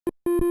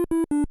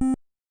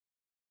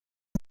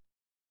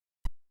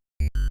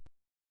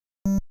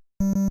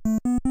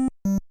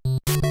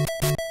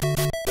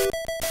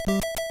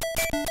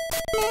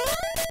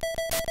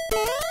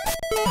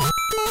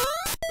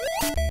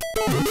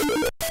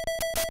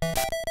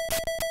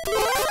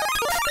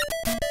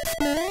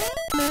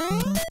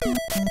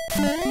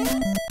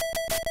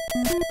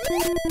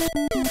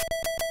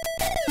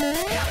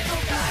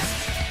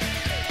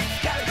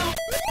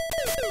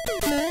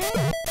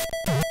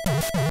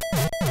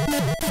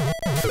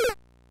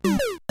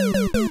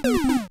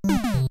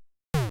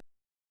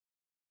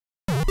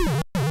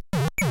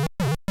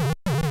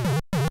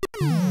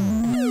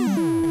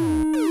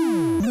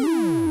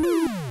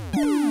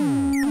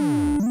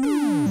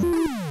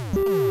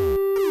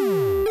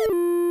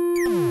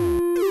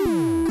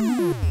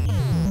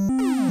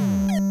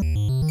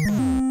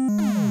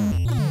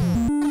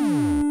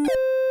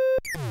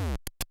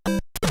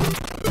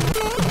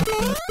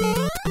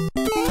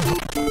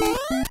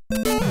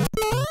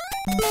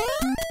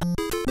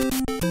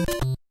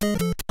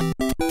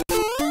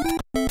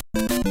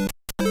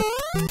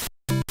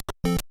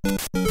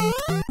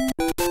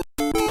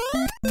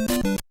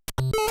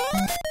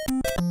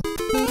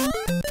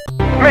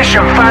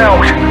Mission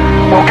failed.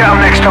 We'll get them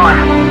next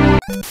time.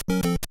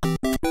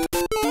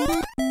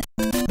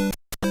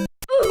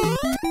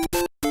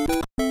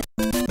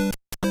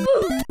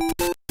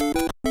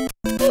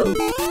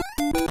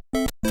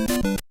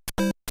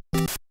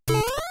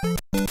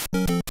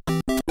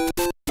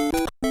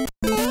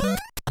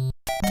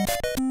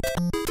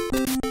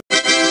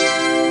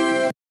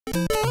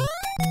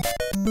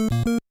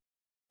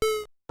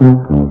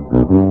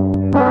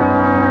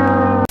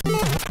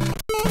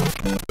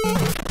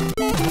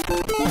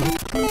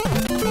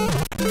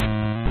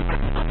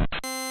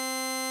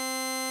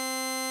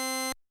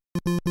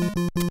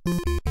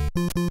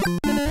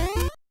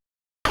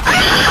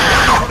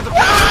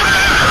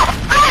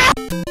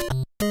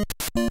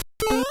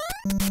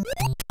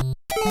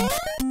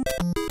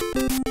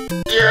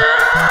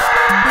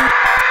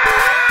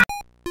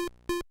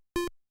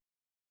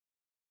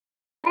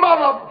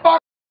 Motherfucker!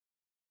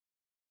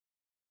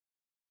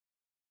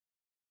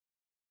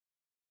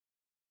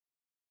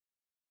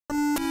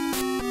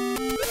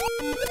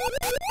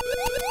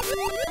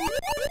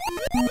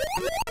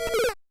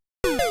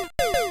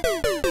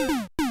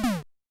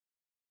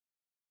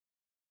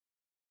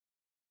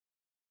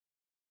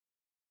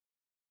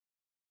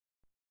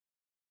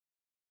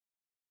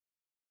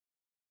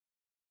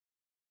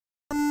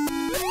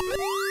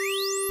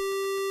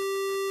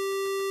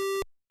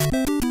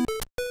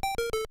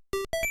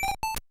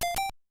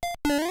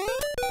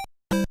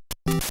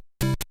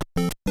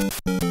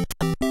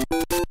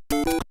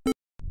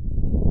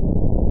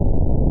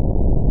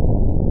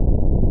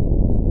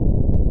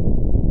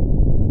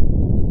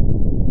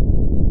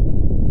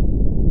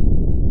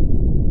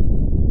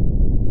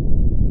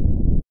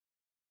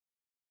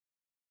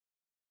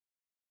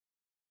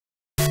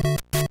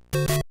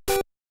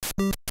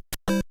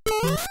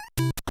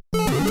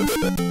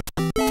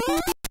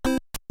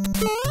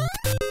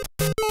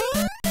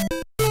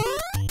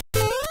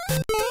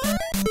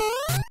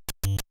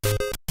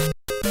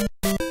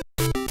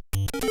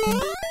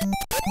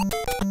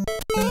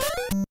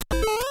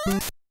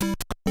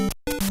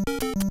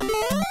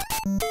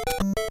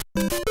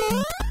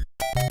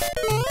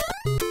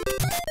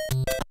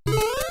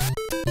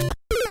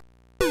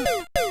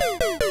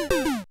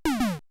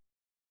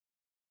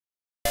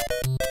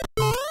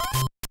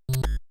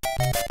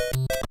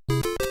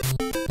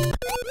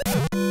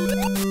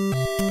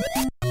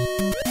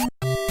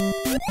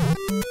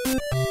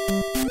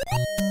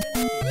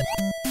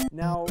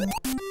 Now,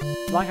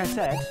 like I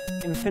said,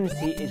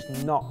 infinity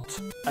is not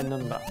a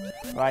number,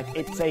 right?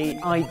 It's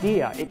an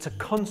idea, it's a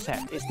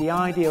concept, it's the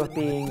idea of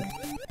being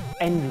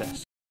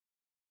endless.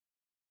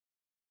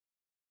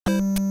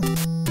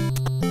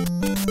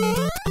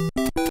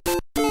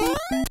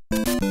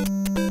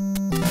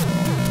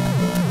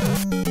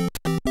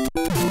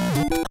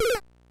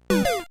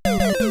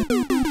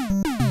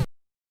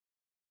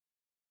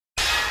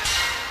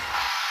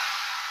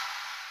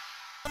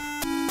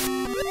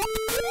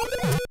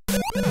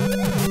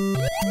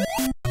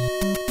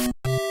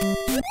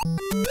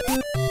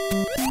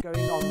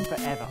 Going on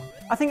forever.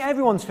 I think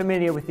everyone's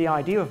familiar with the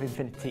idea of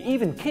infinity,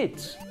 even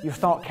kids. You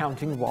start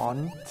counting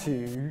 1,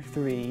 2,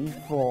 3,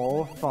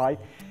 4, 5.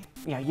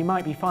 You know, you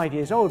might be 5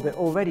 years old, but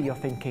already you're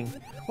thinking,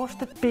 what's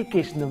the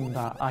biggest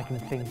number I can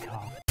think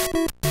of?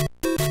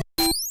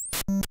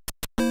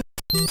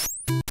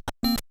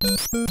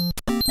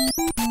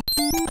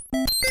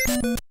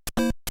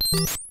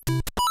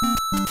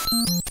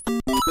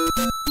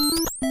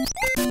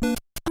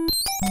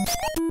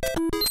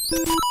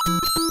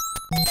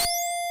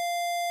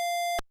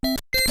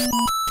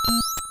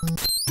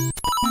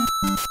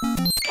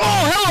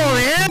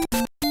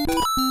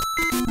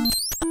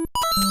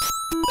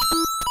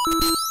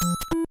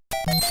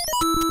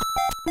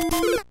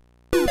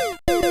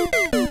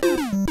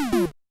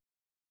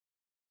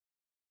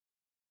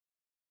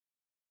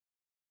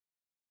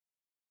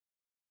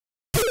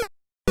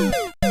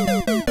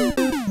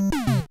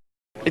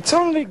 It's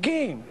only a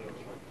game.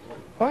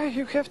 Why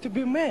you have to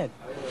be mad?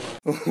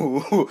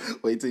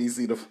 Wait till you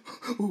see the.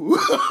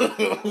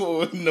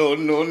 No,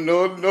 no,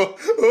 no, no.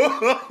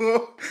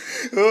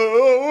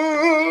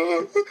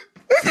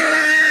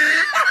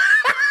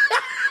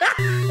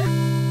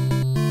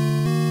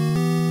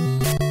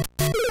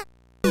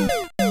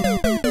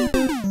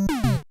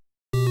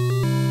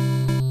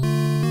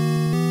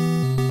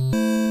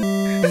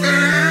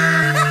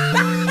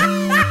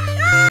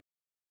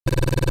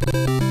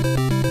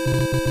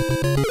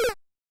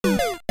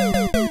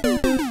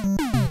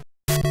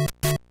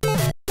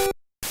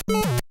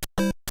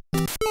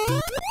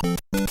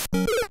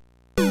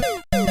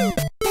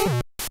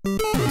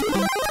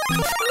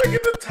 Look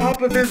at the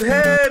top of his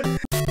head.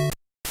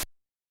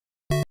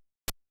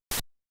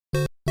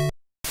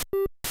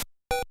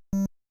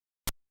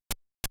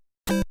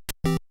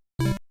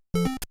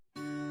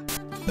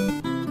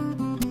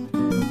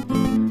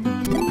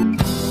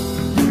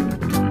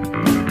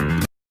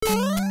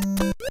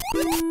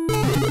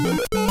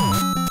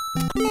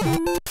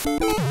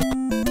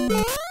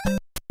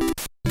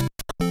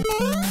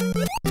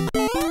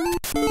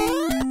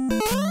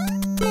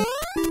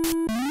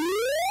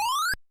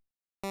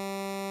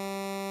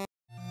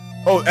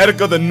 Oh,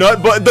 Etika, the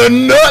nut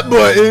button,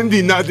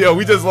 yo,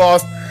 we just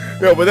lost.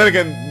 Yo, but then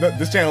again,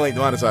 this channel ain't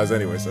monetized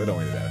anyway, so don't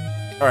worry about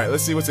it. All right,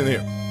 let's see what's in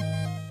here.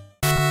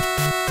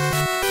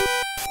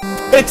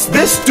 It's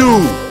this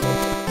dude.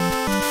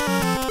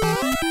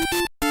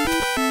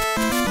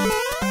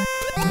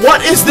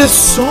 What is this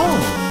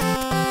song?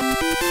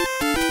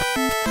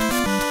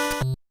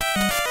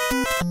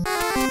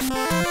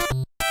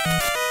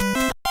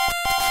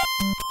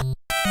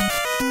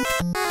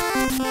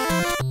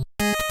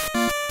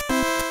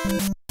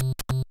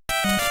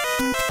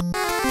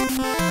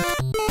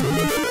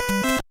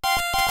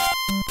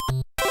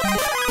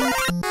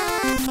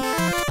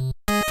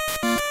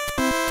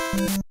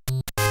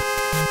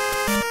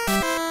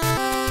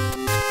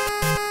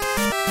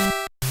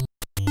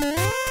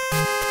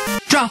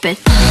 Drop it.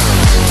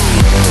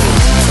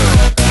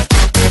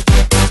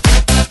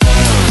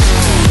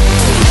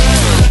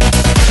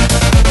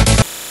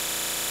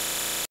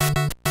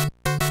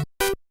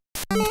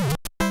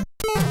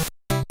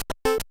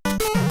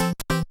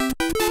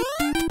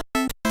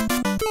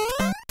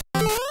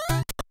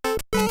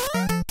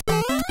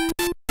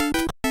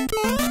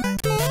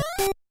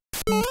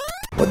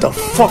 What the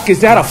fuck is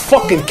that? A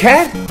fucking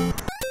cat?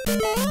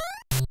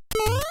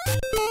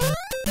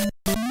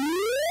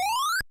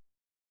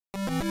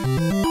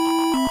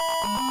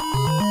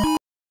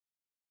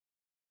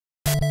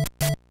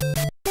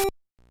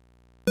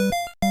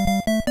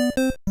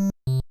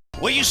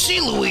 Well, you see,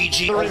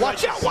 Luigi.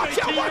 Watch out, watch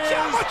out, watch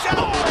out, watch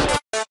out!